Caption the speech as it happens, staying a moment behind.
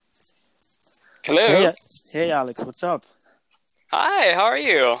Hello. Hey, hey, Alex, what's up? Hi, how are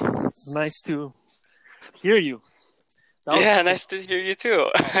you? It's nice to hear you. That was Yeah, nice to hear you too.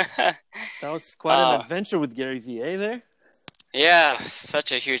 that was quite an uh, adventure with Gary VA there. yeah,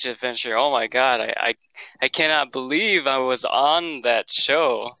 such a huge adventure. Oh my God, I cannot believe I was on that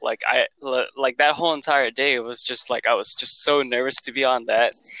show. Like that whole entire day was just like I was just so nervous to be on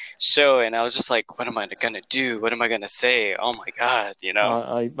that show, and I was just like, what am I gonna do? What am I gonna say? Oh my God, you know?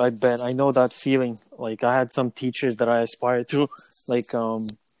 I bet I know that feeling. Like I had some teachers that I aspired to, like um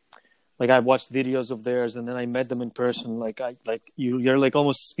like I watched videos of theirs and then I met them in person. You're like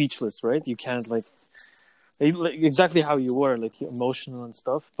almost speechless, right? You can't like exactly how you were, like you're emotional and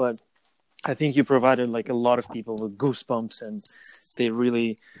stuff. But I think you provided like a lot of people with goosebumps and they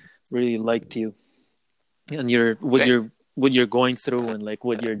really liked you and Th what you're going through and like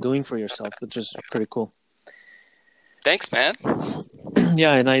what you're doing for yourself, which is pretty cool. Thanks, man.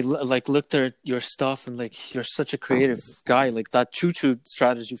 Yeah, and like looked at your stuff and like you're such a creative guy. Like that choo choo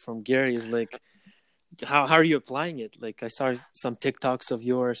strategy from Gary is like how are you applying it? Like I saw some TikToks of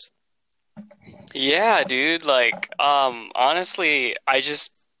yours. Yeah, dude, honestly, I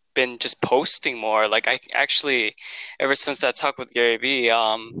just been just posting more. Like I actually ever since that talk with Gary Vee,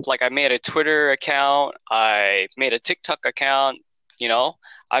 like I made a Twitter account, I made a TikTok account, you know.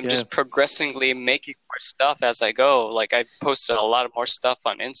 I'm Yeah, just progressively making more stuff as I go. Like I posted a lot of more stuff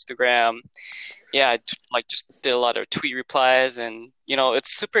on Instagram. Yeah, like just did a lot of tweet replies and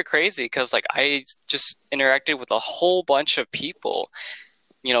it's super crazy because like I just interacted with a whole bunch of people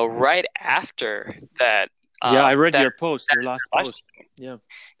right after that, yeah. I read that your post, your last live post. stream. Yeah,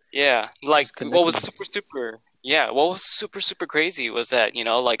 Yeah, like just connecting. what was super crazy was that,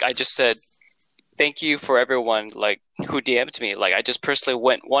 like I just said, thank you for everyone like who DM'd me. Like I just personally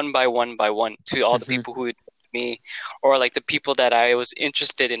went one by one to all the Hmm. people who DM'd me or like the people that I was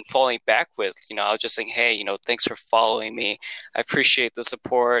interested in following back with. I was just saying, hey, thanks for following me. I appreciate the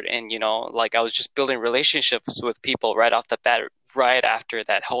support. And, like I was just building relationships with people right off the bat, right after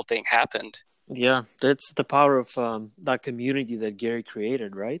that whole thing happened. Yeah, that's the power of that community that Gary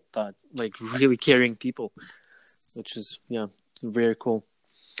created, right? That like really caring people, which is yeah, very cool.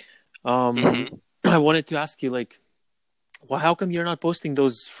 Um, Hmm. I wanted to ask you like, well, how come you're not posting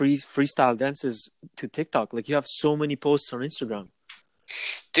those freestyle dances to TikTok? Like you have so many posts on Instagram.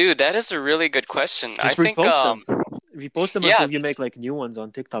 Dude, that is a really good question. I Just think, repost them. Repost them yeah, until you make like new ones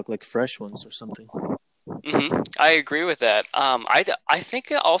on TikTok, like fresh ones or something. I agree with that. I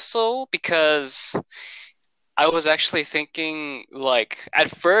think also because I was actually thinking, like, at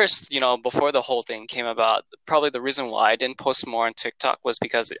first, before the whole thing came about, probably the reason why I didn't post more on TikTok was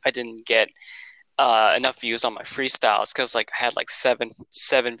because I didn't get enough views on my freestyles. Because, like, I had like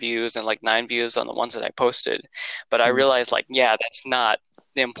seven views and like 9 views on the ones that I posted. But I Hmm. realized, like, yeah, that's not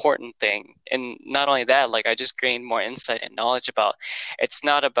the important thing. And not only that, like, I just gained more insight and knowledge about it's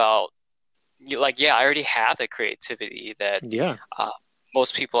not about like yeah, I already have the creativity that Yeah, uh,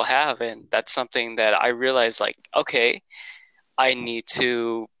 most people have, and that's something that I realized like okay, I need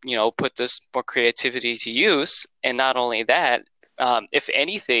to put this more creativity to use, and not only that, if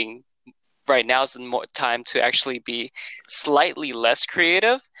anything, right now is the more time to actually be slightly less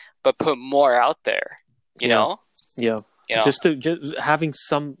creative, but put more out there. You yeah, know, yeah. you know. Just having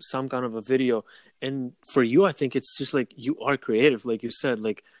some kind of a video, and for you, I think it's just like you are creative, like you said.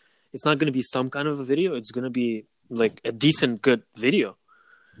 Like it's not going to be some kind of a video; it's going to be like a decent, good video,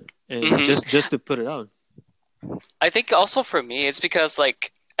 and Hmm. just to put it out. I think also for me, it's because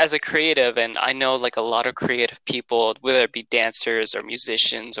like as a creative, and I know like a lot of creative people, whether it be dancers or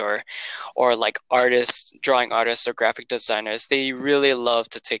musicians or like artists, drawing artists or graphic designers, they really love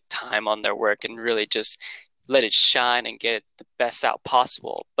to take time on their work and really just let it shine and get the best out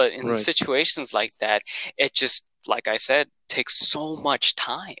possible. But in Right. situations like that, it just, like I said, takes so much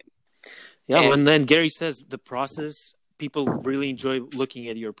time. Yeah. When And then Gary says the process, people really enjoy looking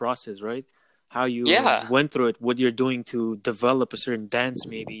at your process, right? How you yeah. went through it, what you're doing to develop a certain dance,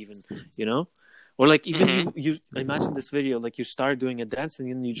 maybe even, you know, or like even Hmm. you imagine this video, like you start doing a dance and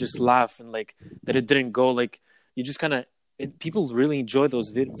then you just laugh and like that it didn't go, like you just kind of. People really enjoy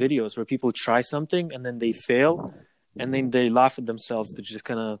those videos where people try something and then they fail and then they laugh at themselves to just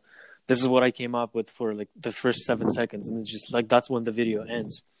kind of this is what I came up with for like the first 7 seconds and it's just like that's when the video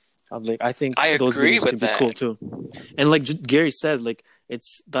ends. I'm like I think I those agree videos can with be that. cool too. And like Gary said, like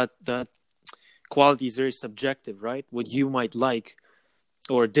it's that quality is very subjective, right? What you might like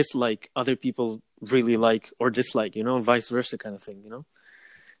or dislike, other people really like or dislike, you know, vice versa kind of thing, you know.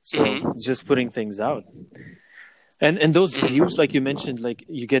 So Hmm. it's just putting things out. And those views, Hmm. like you mentioned, like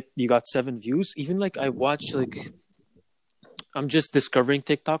you got 7 views. Even like I watched like I'm just discovering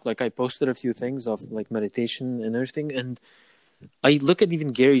TikTok. Like I posted a few things of like meditation and everything, and I look at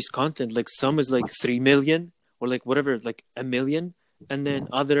even Gary's content. Like some is like 3 million or like whatever, like a million, and then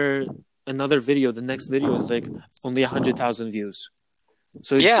another video. The next video is like only 100,000 views.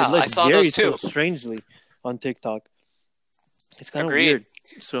 So it Yeah, I like saw those varies so too. strangely on TikTok. It's kind of Agreed. weird.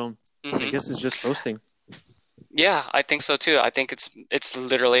 So I Hmm. guess it's just posting. Yeah, I think so too. I think it's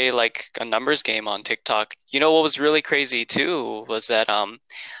literally like a numbers game on TikTok. You know what was really crazy too was that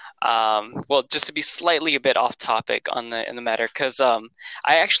well, just to be slightly a bit off topic on the in the matter, because I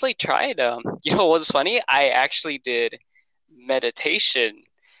actually tried you know what was funny? I actually did meditation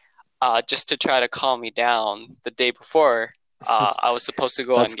just to try to calm me down the day before I was supposed to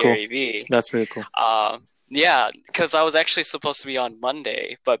go on That's cool. Gary Vee. That's really cool. Yeah, because I was actually supposed to be on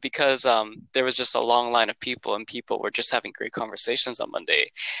Monday, but because there was just a long line of people and people were just having great conversations on Monday,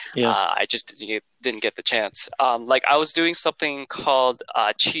 Yeah. I just didn't get the chance. Like I was doing something called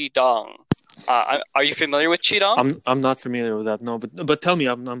Qigong. Are you familiar with Qigong? I'm not familiar with that. No, but tell me.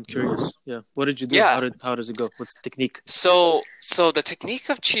 I'm curious. Yeah. What did you do? Yeah. How does it go? What's the technique? So the technique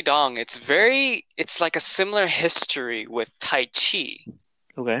of Qigong, it's like a similar history with Tai Chi.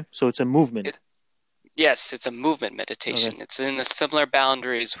 Okay. So it's a movement. Yes, it's a movement Okay. meditation. It's in the similar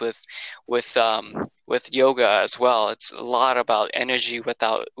boundaries with yoga as well. It's a lot about energy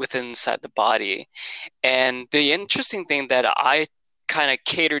within inside the body. And the interesting thing that I kind of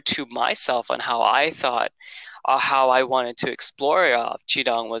catered to myself on how I thought how I wanted to explore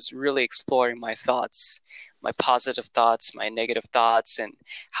Qigong was really exploring my thoughts, my positive thoughts, my negative thoughts, and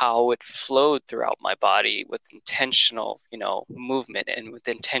how it flowed throughout my body with intentional, movement and with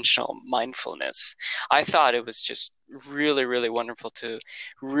intentional mindfulness. I thought it was just really, really wonderful to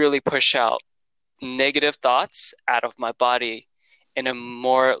really push out negative thoughts out of my body in a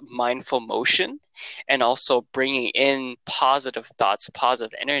more mindful motion and also bringing in positive thoughts,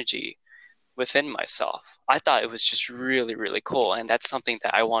 positive energy within myself. I thought it was just really, really cool. And that's something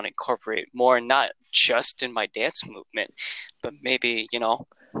that I want to incorporate more, not just in my dance movement, but maybe,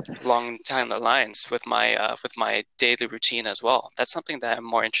 along time the lines with my daily routine as well. That's something that I'm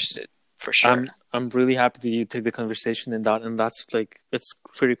more interested for sure. I'm really happy that you take the conversation in that, and that's like it's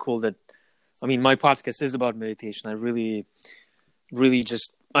pretty cool that. I mean, my podcast is about meditation. I really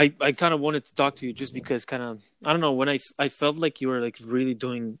just I kind of wanted to talk to you just because kind of I don't know when I felt like you were like really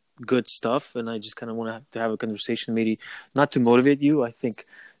doing good stuff, and I just kind of want to have a conversation, maybe not to motivate you. I think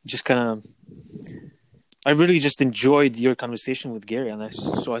just kind of I really just enjoyed your conversation with Gary, and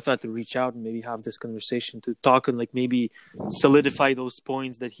so I thought to reach out and maybe have this conversation to talk and like maybe solidify those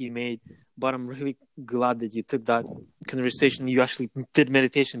points that he made. But I'm really glad that you took that conversation. You actually did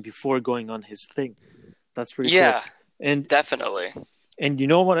meditation before going on his thing. That's pretty cool. Yeah, And definitely. you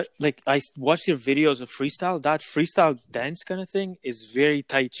know what? Like I watched your videos of freestyle. That freestyle dance kind of thing is very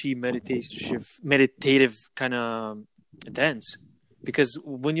Tai Chi meditative kind of dance. Because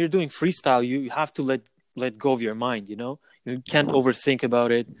when you're doing freestyle, you have to let go of your mind. You can't overthink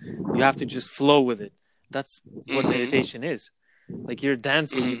about it. You have to just flow with it. That's what meditation is. Like your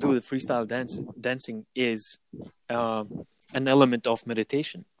dance when you do the freestyle dancing is an element of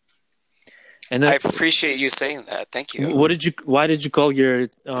meditation. And I then, appreciate you saying that. Thank you. why did you call your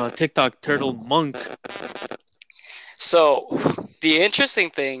TikTok turtle monk? So the interesting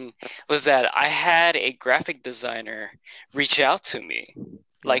thing was that I had a graphic designer reach out to me. Yeah.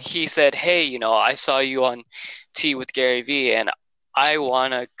 Like he said, "Hey, I saw you on Tea with Gary Vee, and I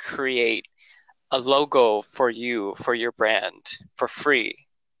want to create a logo for you for your brand for free."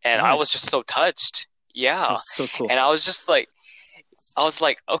 And I was Nice. just so touched. Yeah. That's so cool. And I was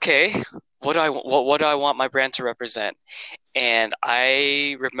like, okay, what do I want my brand to represent? And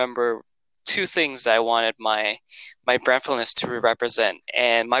I remember two things that I wanted my brandfulness to represent.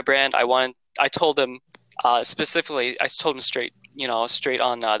 And my brand, I told him specifically, I told him straight, straight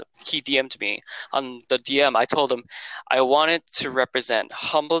on. He DM'd me on the DM. I told him I wanted to represent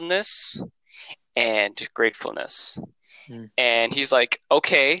humbleness and gratefulness. And he's like,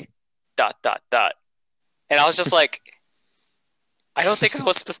 okay, ... And I was just like, I don't think I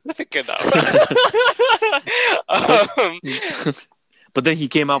was specific enough. But then he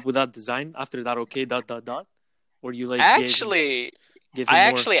came up with that design after that. Okay, ... Or you like Actually, gave I him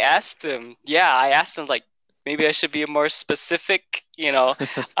more. actually asked him. Yeah, I asked him like maybe I should be more specific,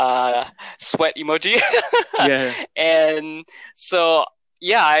 sweat emoji. Yeah. And so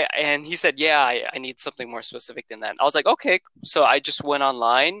yeah, and he said, yeah, I need something more specific than that. I was like, okay. So I just went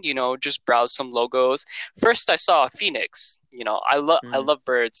online, just browsed some logos. First, I saw a phoenix. I love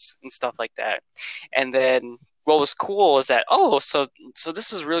birds and stuff like that. And then what was cool is that, oh, so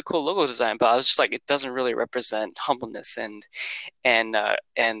this is a really cool logo design, but I was just like, it doesn't really represent humbleness and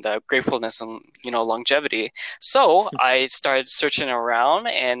gratefulness and longevity. So I started searching around,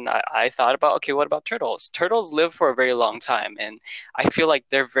 and I thought about, okay, what about turtles? Turtles live for a very long time, and I feel like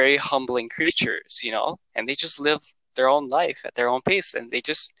they're very humbling creatures, and they just live their own life at their own pace, and they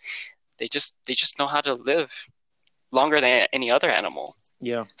just know how to live longer than any other animal.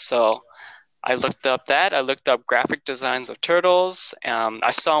 Yeah. So I looked up that. I looked up graphic designs of turtles.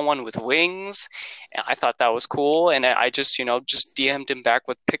 I saw one with wings, and I thought that was cool. And I just DM'd him back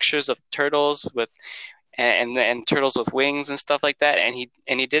with pictures of turtles with and turtles with wings and stuff like that. And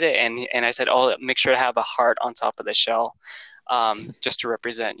he did it. And I said, oh, make sure to have a heart on top of the shell, just to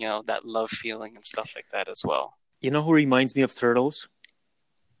represent that love feeling and stuff like that as well. You know who reminds me of turtles?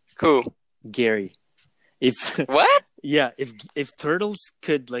 Who? Gary. If What? yeah, if turtles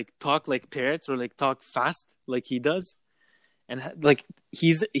could like talk like parrots or like talk fast like he does, and like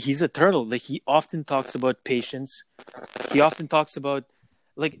he's a turtle. Like he often talks about patience. He often talks about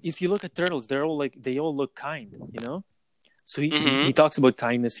like if you look at turtles, they all look kind, So he talks about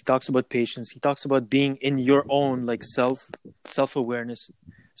kindness. He talks about patience. He talks about being in your own like self awareness.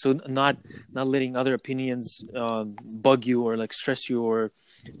 So not letting other opinions bug you or like stress you or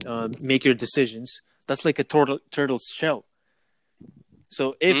make your decisions. That's like a turtle's shell.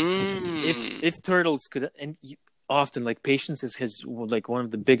 So if turtles could, and often like patience is his like one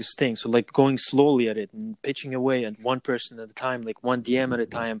of the biggest things. So like going slowly at it and pitching away at one person at a time, like one DM at a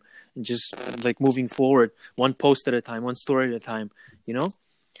time, and just like moving forward, one post at a time, one story at a time.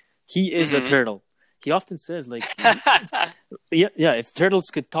 He is a turtle. He often says like, yeah. If turtles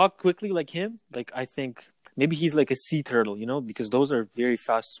could talk quickly like him, like I think maybe he's like a sea turtle, because those are very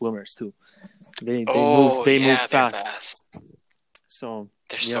fast swimmers too. They move fast. Fast. So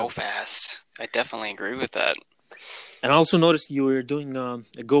they're so fast. I definitely agree with that. And I also noticed you were doing a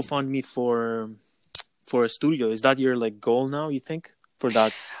GoFundMe for a studio. Is that your like goal now? You think for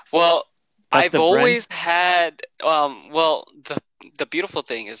that? Well, I've always had. The beautiful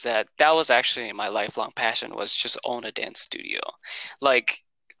thing is that was actually my lifelong passion, was just own a dance studio. Like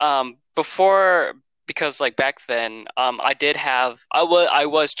before, because like back then, I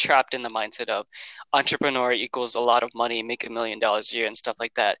was trapped in the mindset of entrepreneur equals a lot of money, make $1 million a year and stuff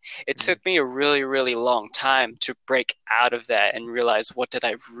like that. It took me a really, really long time to break out of that and realize, what did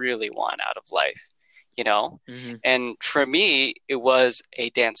I really want out of life, And for me, it was a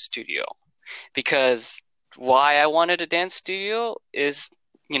dance studio, because why I wanted a dance studio is,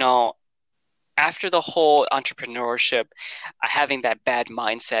 after the whole entrepreneurship, having that bad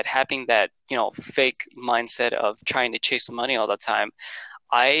mindset, having that, fake mindset of trying to chase money all the time,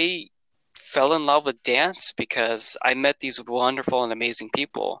 I fell in love with dance because I met these wonderful and amazing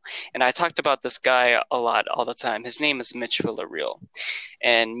people. And I talked about this guy a lot all the time. His name is Mitch Villarreal.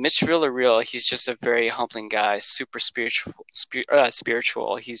 And Mitch Villarreal, he's just a very humbling guy, super spiritual.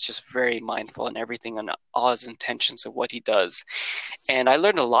 He's just very mindful in everything and all his intentions of what he does. And I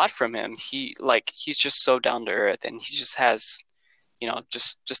learned a lot from him. He's just so down to earth, and he just has,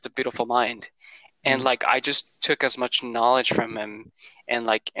 just a beautiful mind. And I just took as much knowledge from him, and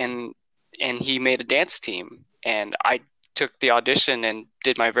he made a dance team, and I took the audition and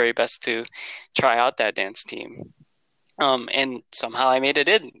did my very best to try out that dance team. And somehow I made it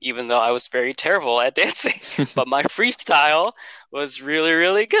in, even though I was very terrible at dancing. But my freestyle was really,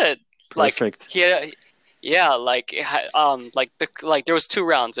 really good. Perfect. There was 2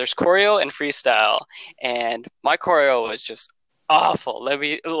 rounds. There's choreo and freestyle, and my choreo was just awful.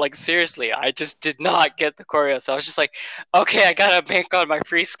 Seriously, I just did not get the choreo. So I was just like, okay, I gotta bank on my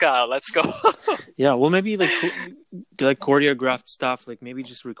freestyle. Let's go. Yeah, well, maybe like choreographed stuff, like maybe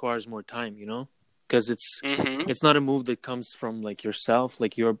just requires more time, because it's not a move that comes from like yourself,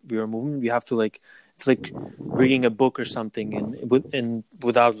 like your movement. You have to it's like reading a book or something, and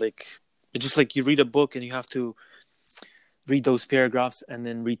without like, it's just like you read a book and you have to read those paragraphs and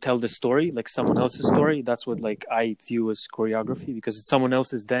then retell the story, like someone else's story. That's what like I view as choreography, because it's someone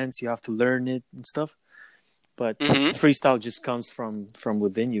else's dance. You have to learn it and stuff. But freestyle just comes from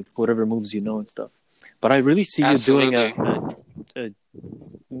within you, whatever moves and stuff. But I really see you doing a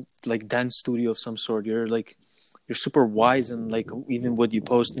like dance studio of some sort. You're super wise, and like even what you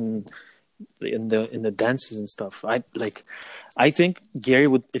post in the dances and stuff. I think Gary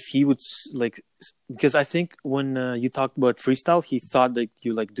would, if he would like, because I think when you talked about freestyle, he thought that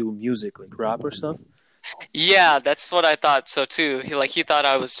you like do music, like rap or stuff. Yeah, that's what I thought. So too, he thought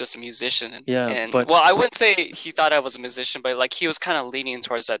I was just a musician. But I wouldn't say he thought I was a musician, but like he was kind of leaning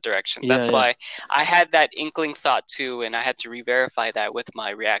towards that direction. That's why I had that inkling thought too, and I had to re-verify that with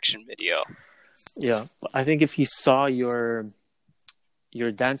my reaction video. Yeah, I think if he saw your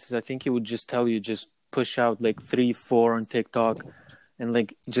dances, I think he would just tell you just push out like 3, 4 on TikTok and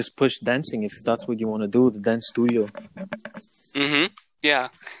like just push dancing if that's what you want to do, the dance studio. Mm-hmm. Yeah.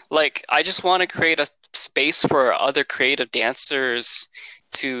 Like I just want to create a space for other creative dancers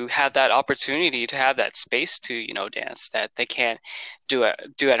to have that opportunity to have that space to, dance that they can't do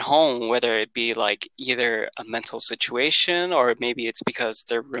at home, whether it be like either a mental situation or maybe it's because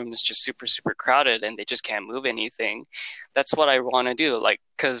their room is just super, super crowded and they just can't move anything. That's what I want to do. Like,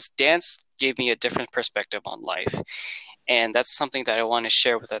 because dance gave me a different perspective on life. And that's something that I want to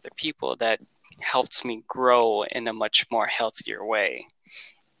share with other people that helped me grow in a much more healthier way.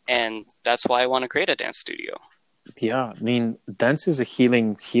 And that's why I want to create a dance studio. Yeah, I mean, dance is a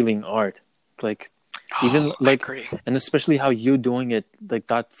healing art. Like even Oh, I like, agree. and especially how you're doing it, like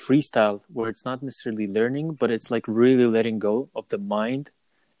that freestyle where it's not necessarily learning, but it's like really letting go of the mind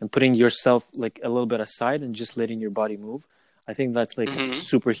and putting yourself like a little bit aside and just letting your body move. I think that's like Hmm.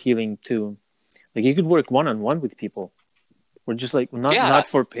 super healing too. Like you could work one on one with people, or just like not Yeah.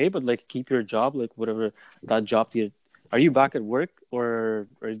 for pay, but like keep your job, like whatever that job you. Are you back at work, or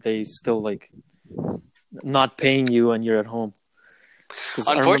are they still like not paying you and you're at home? Because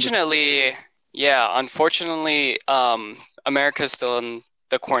I remember, Unfortunately, America's still in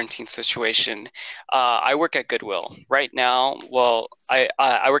the quarantine situation. I work at Goodwill right now. Well,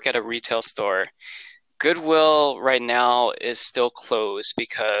 I work at a retail store. Goodwill right now is still closed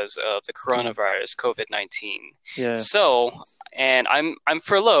because of the yeah, coronavirus, COVID-19. yeah, So, and I'm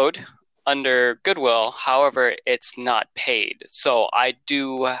furloughed under Goodwill. However, it's not paid. So I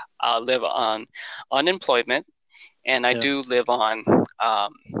do live on unemployment, and I yeah, do live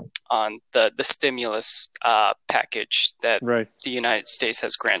um, on the stimulus package that right. the United States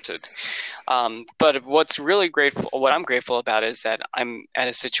has granted. But what I'm grateful about is that I'm at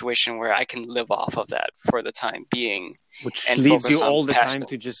a situation where I can live off of that for the time being Which and leaves you focus on all the time passion.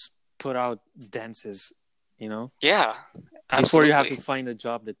 to just put out dances, you know, Yeah, before you have to absolutely. find a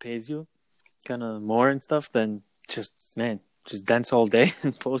job that pays you kind of more and stuff. Then just man, just dance all day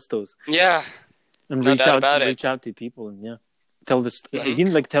and post those Yeah, and no doubt about it. reach out to people and yeah, tell this Hmm.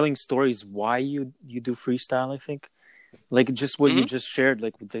 again, like telling stories why you do freestyle. I think like just what you Hmm. just shared,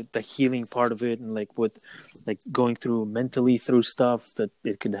 like with the healing part of it and like what like going through mentally through stuff that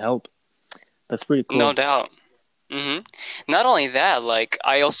it could help. That's pretty No cool. doubt. Hmm. Not only that, like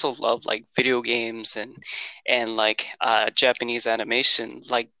I also love like video games and like Japanese animation.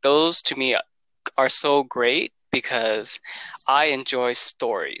 Like those to me are so great because I enjoy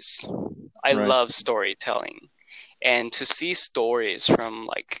stories. I Right. love storytelling. And to see stories from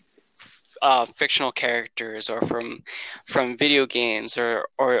like fictional characters or from video games or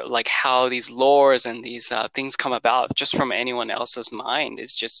like how these lores and these things come about just from anyone else's mind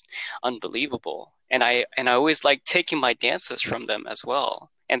is just unbelievable. And I always like taking my dances from them as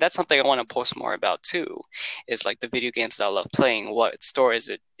well. And that's something I want to post more about too, is like the video games that I love playing, what stories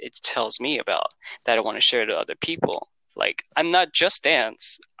it tells me about that I want to share to other people. Like I'm not just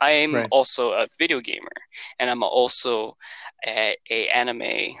dance, I'm Right. also a video gamer, and I'm also a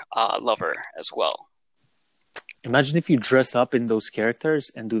anime lover as well. Imagine if you dress up in those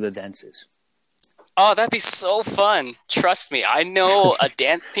characters and do the dances. Oh, that'd be so fun. Trust me, I know a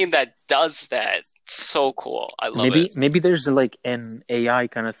dance team that does that. So cool. I love it. Maybe there's like an AI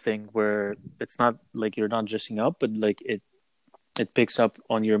kind of thing where it's not like you're not dressing up, but like it picks up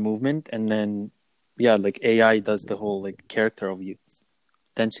on your movement and then yeah, like AI does the whole like character of you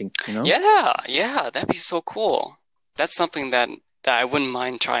dancing, you know? Yeah, yeah, that'd be so cool. That's something that I wouldn't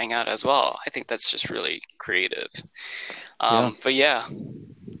mind trying out as well. I think that's just really creative. Yeah, But yeah,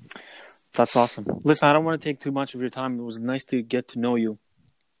 that's awesome. Listen, I don't want to take too much of your time. It was nice to get to know you,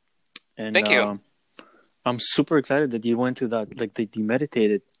 and thank you. I'm super excited that you went to that, like that you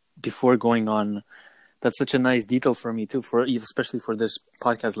meditated before going on. That's such a nice detail for me too, for especially for this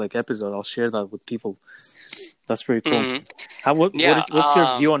podcast like episode. I'll share that with people. That's pretty cool. Hmm. How Yeah. what's your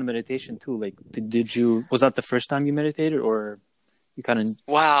view on meditation too? Like, did you was that the first time you meditated, or you kind of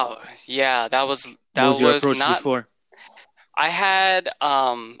Wow. Yeah, what that was your was approach not. before?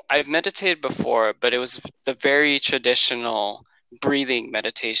 I've meditated before, but it was the very traditional breathing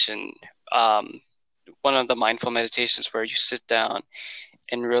meditation. Um, One of the mindful meditations where you sit down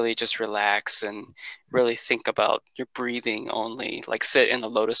and really just relax and really think about your breathing only, like sit in the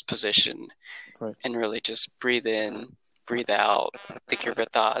lotus position Right. and really just breathe in, breathe out, think of your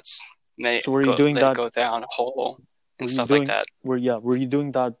thoughts, So were you doing let it that? go down whole and Were you stuff like doing that. were you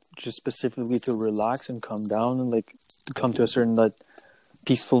doing that just specifically to relax and calm down and like come to a certain like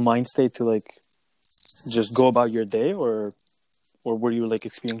peaceful mind state to like just go about your day, or or were you like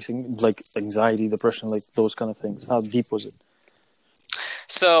experiencing like anxiety, depression, like those kind of things? How deep was it?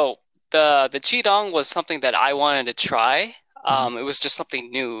 So the Qigong was something that I wanted to try. Mm-hmm. It was just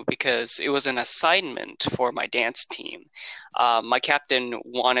something new because it was an assignment for my dance team. My captain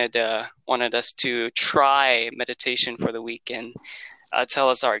wanted us to try meditation for the weekend, tell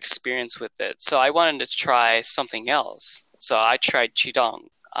us our experience with it. So I wanted to try something else. So I tried Qigong.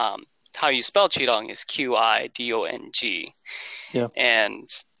 How you spell Qigong is Qidong. Yeah, And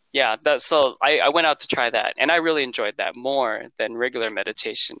yeah, so I went out to try that, and I really enjoyed that more than regular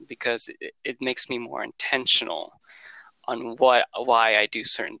meditation because it makes me more intentional on why I do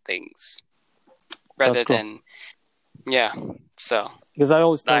certain things that's rather cool. than yeah. So Because I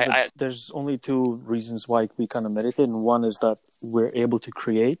always thought that I there's only two reasons why we kind of meditate, and one is that we're able to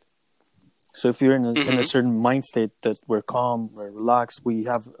create. So if you're in a mm-hmm, certain mind state that we're calm, we're relaxed, we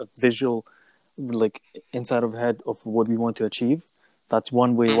have a visual, like inside of head of what we want to achieve. That's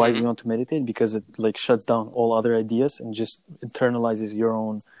one way why we mm-hmm, want to meditate, because it like shuts down all other ideas and just internalizes your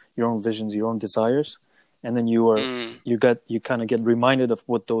own visions, your own desires, and then mm, you kind of get reminded of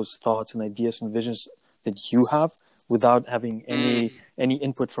what those thoughts and ideas and visions that you have without having mm, any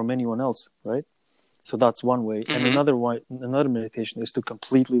input from anyone else, right? So that's one way. And mm-hmm, another meditation is to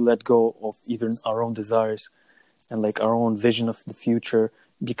completely let go of even our own desires and like our own vision of the future,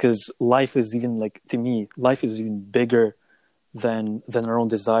 because life is even like, to me, life is even bigger than our own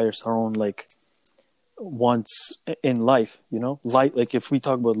desires, our own like wants in life, you know? Life, like if we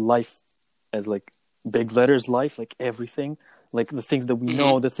talk about life as like big letters, life, like everything, like the things that we mm-hmm,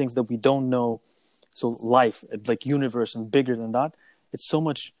 know, the things that we don't know. So life, like universe, and bigger than that, it's so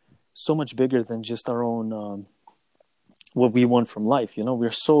much bigger than just our own what we want from life. You know, we're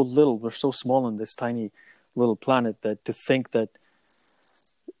so little, we're so small on this tiny little planet, that to think that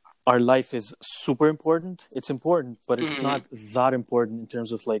our life is super important, it's important, but it's mm-hmm, not that important in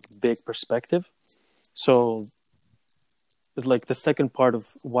terms of like big perspective. So like the second part of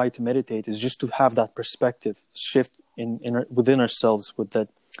why to meditate is just to have that perspective shift within ourselves, with that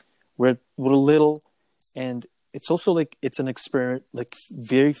we're little, and it's also like it's an experience, like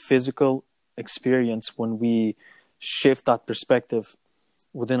very physical experience, when we shift that perspective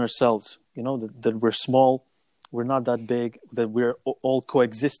within ourselves, you know, that we're small, we're not that big, that we're all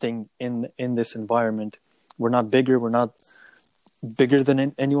coexisting in this environment. We're not bigger, we're not bigger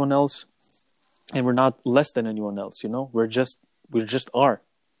than anyone else, and we're not less than anyone else, you know. We just are.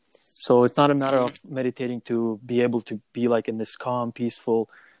 So it's not a matter mm-hmm. of meditating to be able to be like in this calm, peaceful,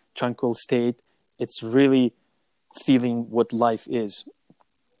 tranquil state. It's really feeling what life is.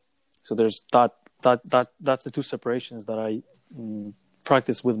 So there's that's the two separations that I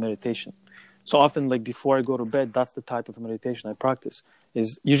practice with meditation. So often, like before I go to bed, that's the type of meditation I practice.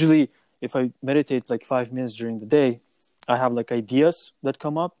 Is usually if I meditate like 5 minutes during the day, I have like ideas that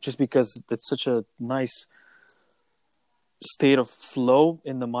come up, just because it's such a nice state of flow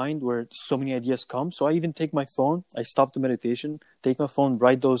in the mind where so many ideas come. So I even take my phone, I stop the meditation, take my phone,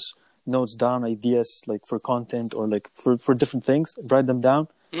 write those notes down, ideas like for content or like for different things, write them down,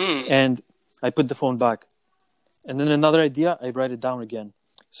 Mm, and I put the phone back. And then another idea, I write it down again.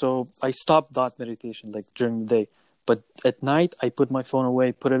 So I stop that meditation like during the day. But at night, I put my phone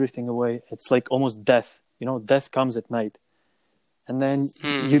away, put everything away. It's like almost death. You know, death comes at night. And then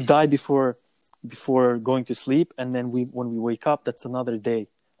you mm, die before going to sleep. And then when we wake up, that's another day,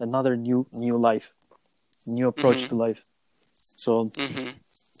 another new life, new approach mm-hmm, to life. So mm-hmm.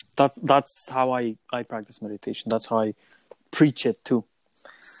 that's how I practice meditation. That's how I preach it too.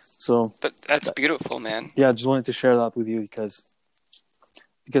 So That's beautiful, man. yeah, I just wanted to share that with you, because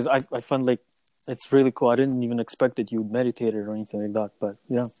I find like it's really cool. I didn't even expect that you'd meditate or anything like that, but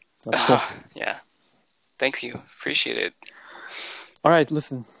yeah, that's cool. Yeah, thank you. Appreciate it. All right,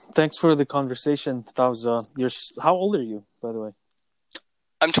 listen, thanks for the conversation. That was how old are you, by the way?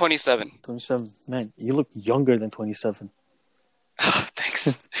 I'm 27. 27. Man, you look younger than 27. Thanks.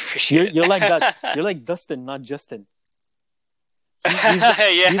 Appreciate You're like that. it. You're like Dustin, not Justin. He's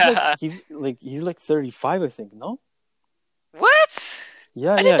Yeah. he's like 35, I think. No? What?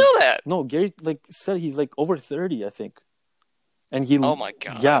 Yeah, I didn't yeah. know that. No, Gary like said he's like over 30, I think. And Oh my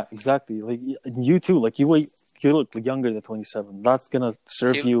God. yeah, exactly. Like you too. Like you look younger than 27. That's gonna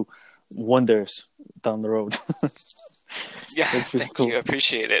serve He, you wonders down the road. yeah, That's pretty thank cool. you.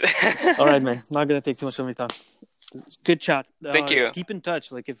 Appreciate it. All right, man. Not gonna take too much of your time. Good chat. Thank you. Keep in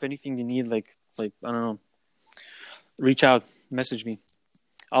touch. Like if anything you need, like I don't know, reach out, message me.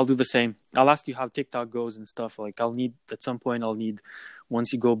 I'll do the same. I'll ask you how TikTok goes and stuff. Like I'll need at some point.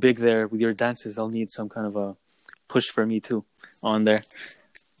 Once you go big there with your dances, I'll need some kind of a push for me too on there.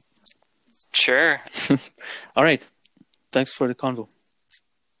 Sure. All right. Thanks for the convo.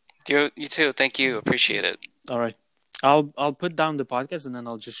 You too. Thank you. Appreciate it. All right. I'll put down the podcast and then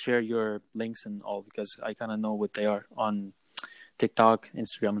I'll just share your links and all because I kind of know what they are on TikTok,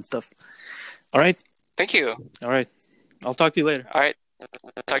 Instagram, and stuff. All right. Thank you. All right. I'll talk to you later. All right.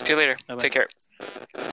 Talk to you later. Bye-bye. Take care.